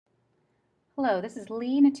Hello, this is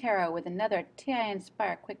Lee Natero with another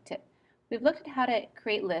TI-Nspire quick tip. We've looked at how to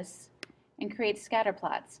create lists and create scatter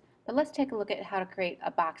plots, but let's take a look at how to create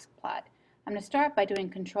a box plot. I'm going to start by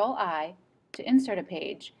doing Control-I to insert a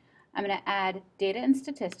page. I'm going to add data and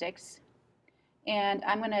statistics, and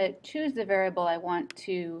I'm going to choose the variable I want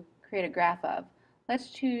to create a graph of.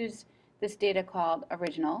 Let's choose this data called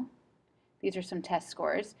original. These are some test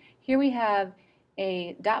scores. Here we have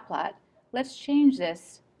a dot plot. Let's change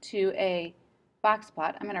this to a box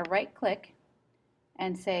plot. I'm going to right click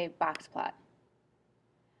and say box plot.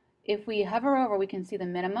 If we hover over, we can see the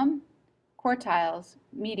minimum, quartiles,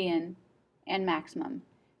 median, and maximum.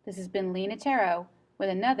 This has been Lee Natero with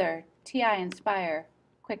another TI-Nspire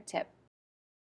quick tip.